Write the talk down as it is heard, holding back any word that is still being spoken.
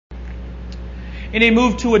In a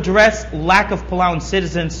move to address lack of Palauan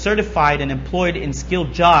citizens certified and employed in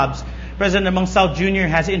skilled jobs, President Remengesau Jr.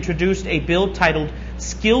 has introduced a bill titled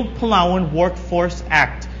Skilled Palauan Workforce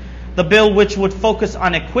Act. The bill, which would focus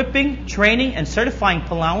on equipping, training, and certifying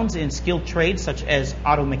Palauans in skilled trades such as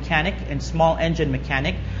auto mechanic and small engine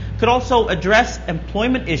mechanic, could also address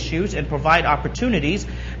employment issues and provide opportunities,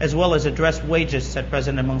 as well as address wages, said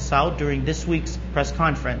President Remengesau during this week's press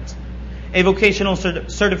conference. A vocational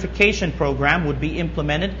certification program would be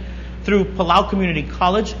implemented through Palau Community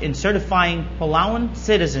College in certifying Palauan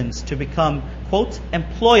citizens to become, quote,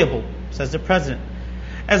 employable, says the President.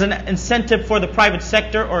 As an incentive for the private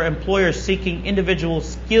sector or employers seeking individual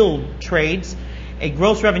skilled trades, a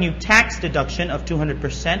gross revenue tax deduction of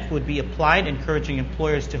 200% would be applied, encouraging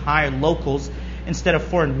employers to hire locals instead of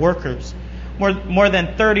foreign workers. More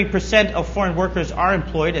than 30% of foreign workers are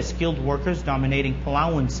employed as skilled workers, dominating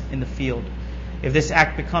Palauans in the field. If this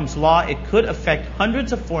act becomes law, it could affect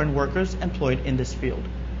hundreds of foreign workers employed in this field.